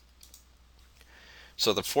again.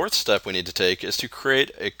 So the fourth step we need to take is to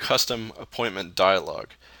create a custom appointment dialog.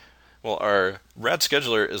 Well, our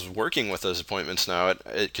RadScheduler is working with those appointments now.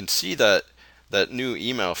 It can see that new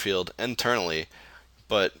email field internally,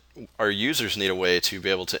 but our users need a way to be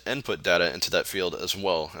able to input data into that field as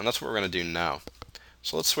well, and that's what we're going to do now.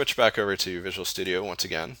 So let's switch back over to Visual Studio once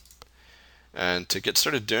again. And to get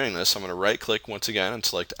started doing this, I'm going to right click once again and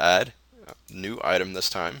select Add New Item this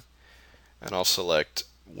time, and I'll select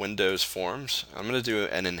Windows Forms. I'm going to do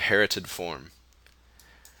an inherited form.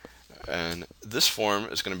 And this form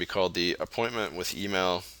is going to be called the Appointment with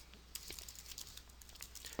Email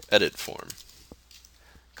Edit form.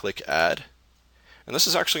 Click Add. And this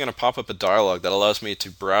is actually going to pop up a dialog that allows me to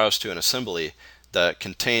browse to an assembly that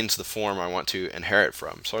contains the form I want to inherit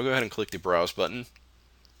from. So I'll go ahead and click the Browse button.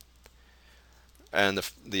 And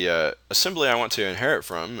the assembly I want to inherit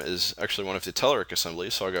from is actually one of the Telerik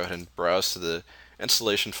assemblies, so I'll go ahead and browse to the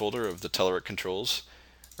installation folder of the Telerik controls,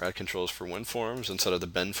 Rad controls for WinForms instead of the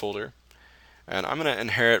bin folder. And I'm going to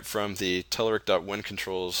inherit from the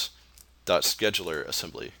Telerik.WinControls.Scheduler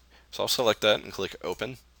assembly. So I'll select that and click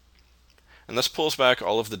Open. And this pulls back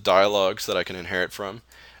all of the dialogues that I can inherit from.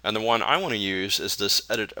 And the one I want to use is this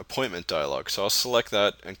Edit Appointment dialog. So I'll select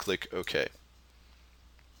that and click OK.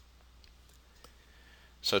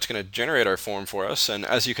 So it's going to generate our form for us. And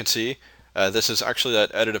as you can see, this is actually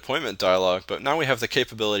that Edit Appointment dialog. But now we have the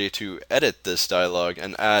capability to edit this dialog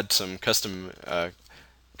and add some custom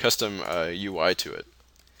UI to it.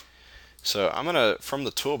 So I'm going to, from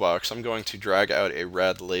the toolbox, I'm going to drag out a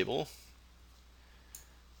rad label.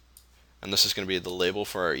 And this is going to be the label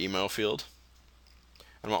for our email field.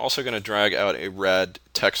 And I'm also going to drag out a rad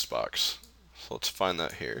text box. So let's find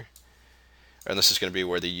that here. And this is going to be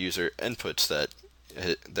where the user inputs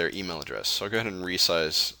their email address. So I'll go ahead and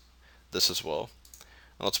resize this as well.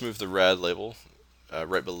 And let's move the rad label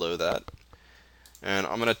right below that. And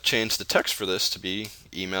I'm going to change the text for this to be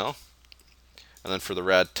email. And then for the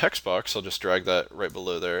rad text box, I'll just drag that right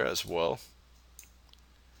below there as well.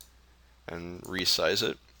 And resize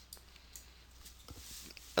it.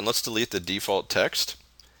 And let's delete the default text.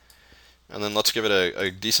 And then let's give it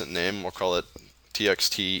a decent name. We'll call it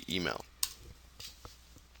txt email.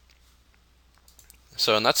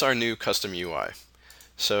 So, and that's our new custom UI.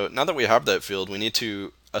 So now that we have that field, we need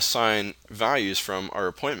to assign values from our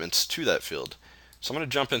appointments to that field. So I'm going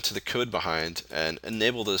to jump into the code behind and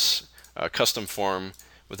enable this custom form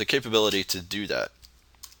with the capability to do that.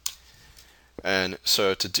 And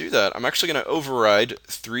so to do that, I'm actually going to override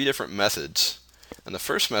 3 different methods. And the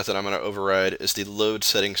first method I'm going to override is the load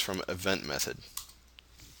settings from event method.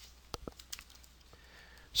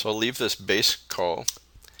 So I'll leave this base call.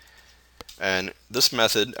 And this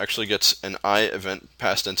method actually gets an I event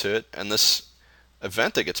passed into it, and this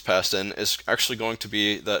event that gets passed in is actually going to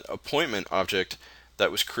be that appointment object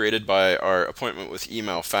that was created by our appointment with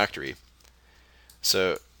email factory.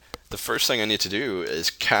 So the first thing I need to do is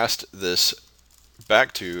cast this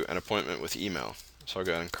back to an appointment with email. So I'll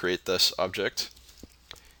go ahead and create this object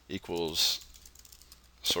equals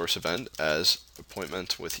source event as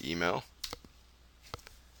appointment with email.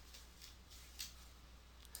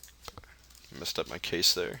 Messed up my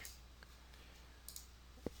case there.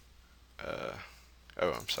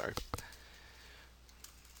 Oh, I'm sorry.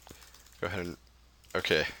 Go ahead and,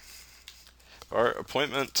 okay. Our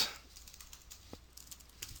appointment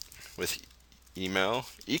with email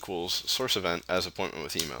equals source event as appointment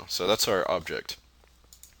with email. So that's our object.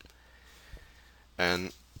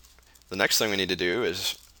 And the next thing we need to do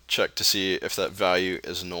is check to see if that value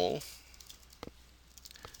is null.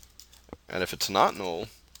 And if it's not null,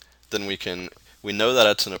 then we know that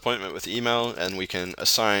it's an appointment with email, and we can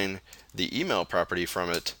assign the email property from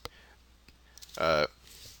it.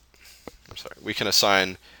 We can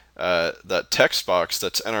assign that text box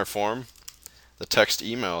that's in our form, the text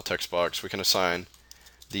email text box. We can assign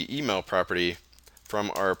the email property from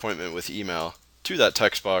our appointment with email to that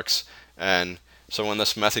text box, and so when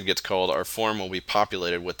this method gets called, our form will be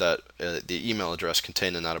populated with that the email address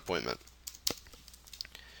contained in that appointment.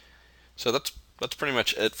 So that's pretty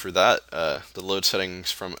much it for that, the load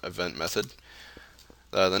settings from event method.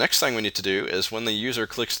 The next thing we need to do is when the user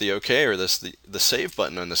clicks the OK or the save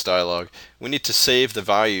button on this dialog, we need to save the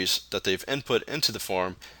values that they've input into the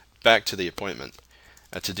form back to the appointment.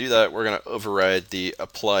 And to do that, we're going to override the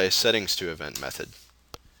apply settings to event method.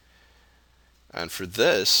 And for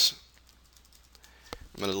this,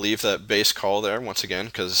 I'm going to leave that base call there once again,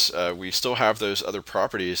 because we still have those other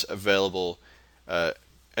properties available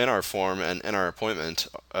in our form and in our appointment,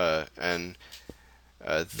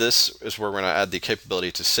 this is where we're going to add the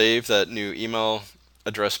capability to save that new email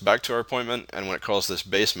address back to our appointment, and when it calls this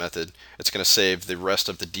base method, it's going to save the rest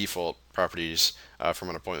of the default properties from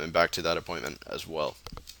an appointment back to that appointment as well.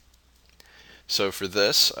 So for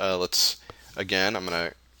this, I'm going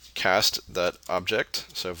to cast that object,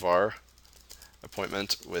 so var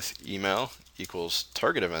appointment with email equals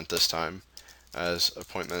target event this time as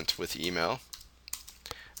appointment with email.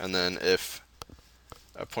 And then if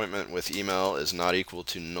appointment with email is not equal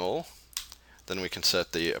to null, then we can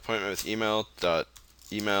set the appointment with email dot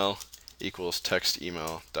email equals text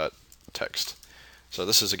email dot text. So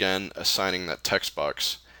this is again assigning that text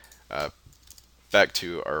box back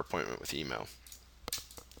to our appointment with email.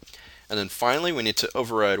 And then finally we need to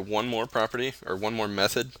override one more property or one more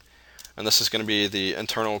method, and this is going to be the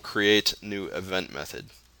internal create new event method.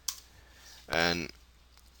 And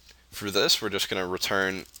for this, we're just going to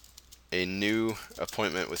return a new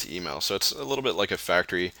appointment with email. So it's a little bit like a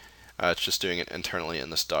factory. It's just doing it internally in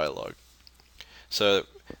this dialog. So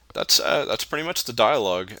that's pretty much the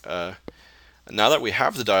dialog. Now that we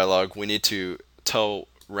have the dialog, we need to tell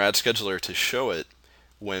RadScheduler to show it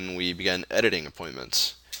when we begin editing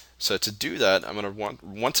appointments. So to do that, I'm going to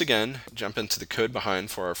once again jump into the code behind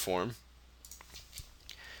for our form,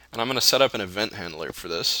 and I'm going to set up an event handler for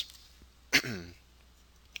this.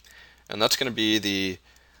 And that's going to be the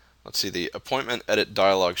appointment edit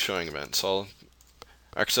dialog showing event. So I'll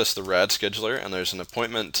access the RadScheduler, and there's an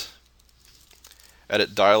appointment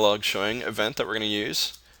edit dialog showing event that we're going to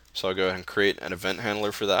use. So I'll go ahead and create an event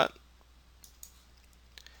handler for that.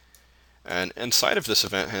 And inside of this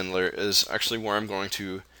event handler is actually where I'm going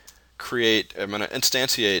to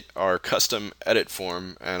instantiate our custom edit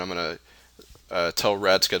form, and I'm going to tell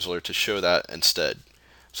RadScheduler to show that instead.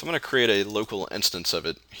 So I'm going to create a local instance of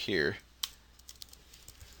it here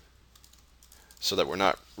so that we're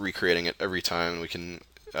not recreating it every time, and we can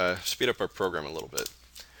speed up our program a little bit.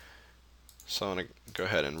 So I'm going to go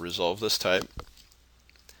ahead and resolve this type,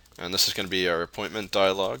 and this is going to be our appointment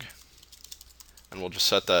dialog, and we'll just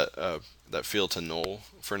set that that field to null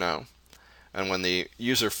for now. And when the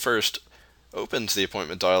user first opens the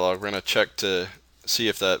appointment dialog, we're going to check to see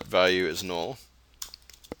if that value is null.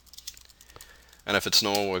 And if it's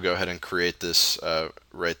null, we'll go ahead and create this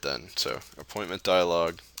right then. So appointment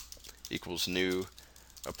dialog equals new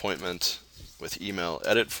appointment with email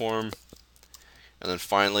edit form. And then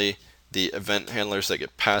finally, the event handlers that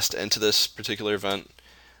get passed into this particular event,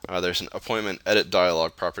 there's an appointment edit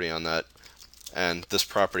dialog property on that. And this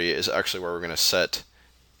property is actually where we're going to set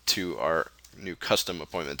to our new custom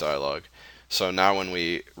appointment dialog. So now when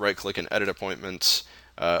we right click and edit appointments,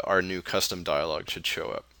 our new custom dialog should show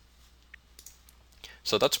up.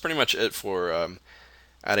 So that's pretty much it for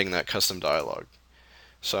adding that custom dialog.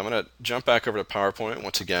 So I'm going to jump back over to PowerPoint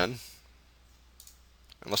once again,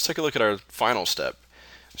 and let's take a look at our final step.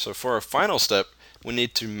 So for our final step, we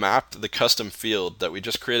need to map the custom field that we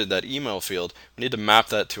just created, that email field. We need to map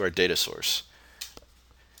that to our data source.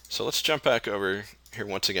 So let's jump back over here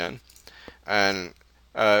once again. And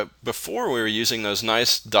before we were using those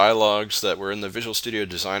nice dialogues that were in the Visual Studio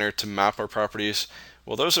Designer to map our properties.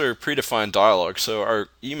 Well, those are predefined dialogues, so our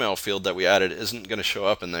email field that we added isn't going to show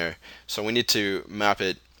up in there. So we need to map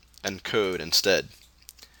it in code instead.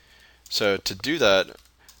 So to do that, I'm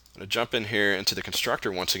going to jump in here into the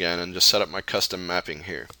constructor once again and just set up my custom mapping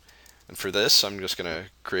here. And for this, I'm just going to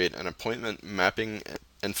create an appointment mapping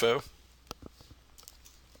info.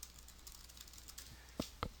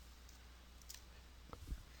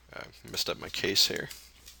 Messed up my case here.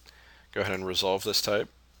 Go ahead and resolve this type.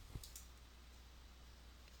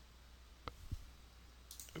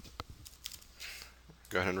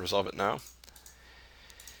 Go ahead and resolve it now.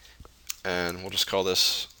 And we'll just call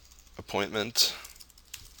this appointment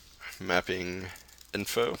mapping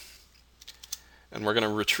info. And we're going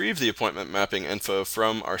to retrieve the appointment mapping info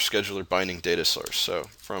from our scheduler binding data source. So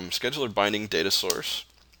from scheduler binding data source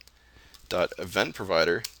dot event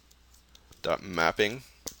provider dot mapping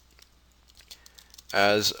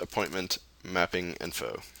as appointment mapping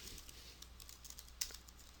info.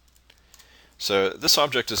 So this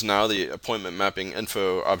object is now the appointment mapping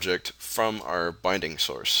info object from our binding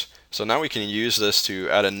source. So now we can use this to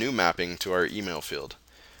add a new mapping to our email field.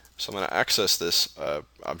 So I'm going to access this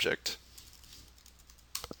object,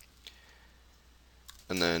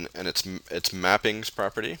 and then its mappings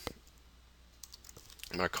property,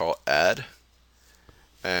 I'm going to call add,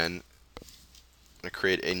 and I'm going to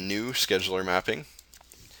create a new scheduler mapping.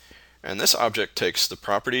 And this object takes the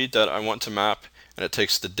property that I want to map, and it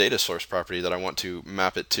takes the data source property that I want to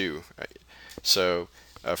map it to. So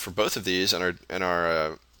for both of these, in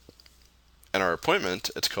our appointment,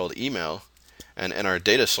 it's called email, and in our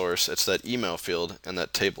data source, it's that email field and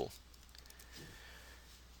that table.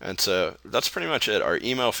 And so that's pretty much it. Our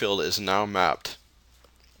email field is now mapped.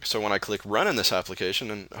 So when I click run in this application,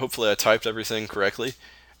 and hopefully I typed everything correctly,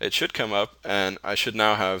 it should come up, and I should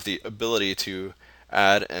now have the ability to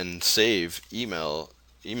add and save email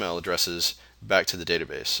addresses back to the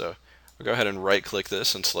database. So I'll go ahead and right click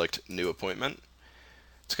this and select new appointment.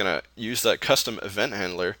 It's going to use that custom event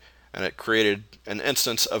handler, and it created an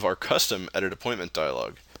instance of our custom edit appointment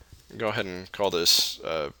dialog. I'll go ahead and call this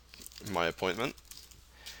my appointment.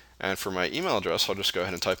 And for my email address, I'll just go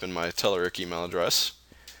ahead and type in my Telerik email address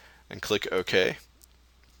and click OK.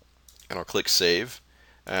 And I'll click save.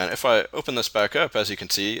 And if I open this back up, as you can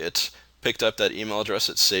see, it's picked up that email address,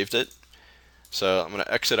 it saved it. So I'm going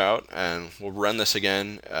to exit out, and we'll run this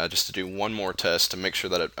again just to do one more test to make sure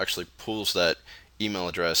that it actually pulls that email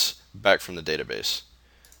address back from the database.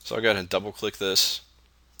 So I'll go ahead and double click this,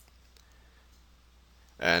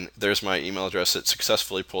 and there's my email address. It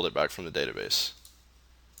successfully pulled it back from the database.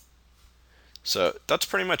 So that's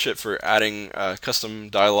pretty much it for adding custom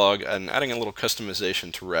dialog and adding a little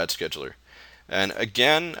customization to RadScheduler. And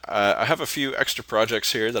again, I have a few extra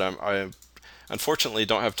projects here that I unfortunately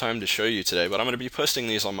don't have time to show you today, but I'm going to be posting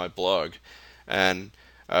these on my blog. And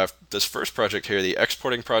this first project here, the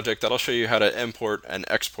exporting project, that'll show you how to import and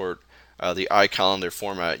export the iCalendar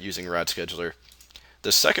format using RadScheduler.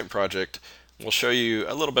 The second project will show you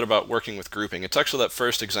a little bit about working with grouping. It's actually that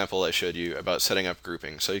first example I showed you about setting up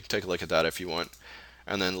grouping, so you can take a look at that if you want.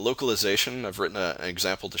 And then localization, I've written an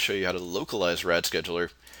example to show you how to localize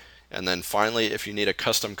RadScheduler. And then finally, if you need a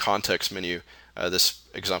custom context menu, this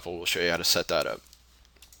example will show you how to set that up.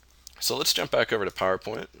 So let's jump back over to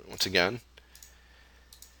PowerPoint once again.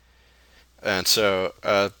 And so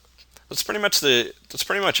that's pretty much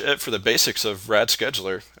it for the basics of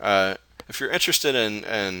RadScheduler. If you're interested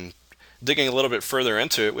in digging a little bit further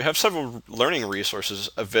into it, we have several learning resources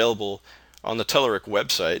available on the Telerik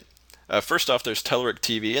website. First off, there's Telerik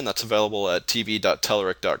TV, and that's available at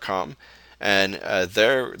tv.telerik.com. And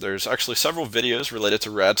there's actually several videos related to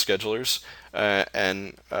RadSchedulers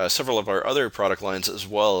and several of our other product lines as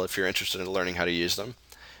well if you're interested in learning how to use them.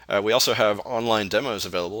 We also have online demos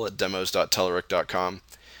available at demos.telerik.com.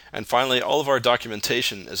 And finally, all of our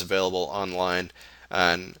documentation is available online,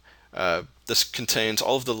 and this contains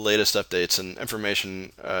all of the latest updates and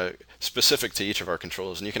information specific to each of our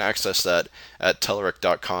controls, and you can access that at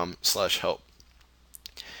telerik.com/help.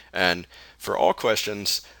 And for all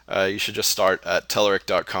questions, you should just start at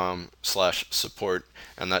telerik.com/support,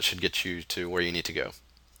 and that should get you to where you need to go.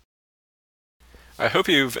 I hope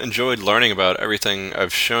you've enjoyed learning about everything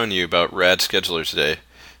I've shown you about RadScheduler today.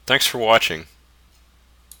 Thanks for watching.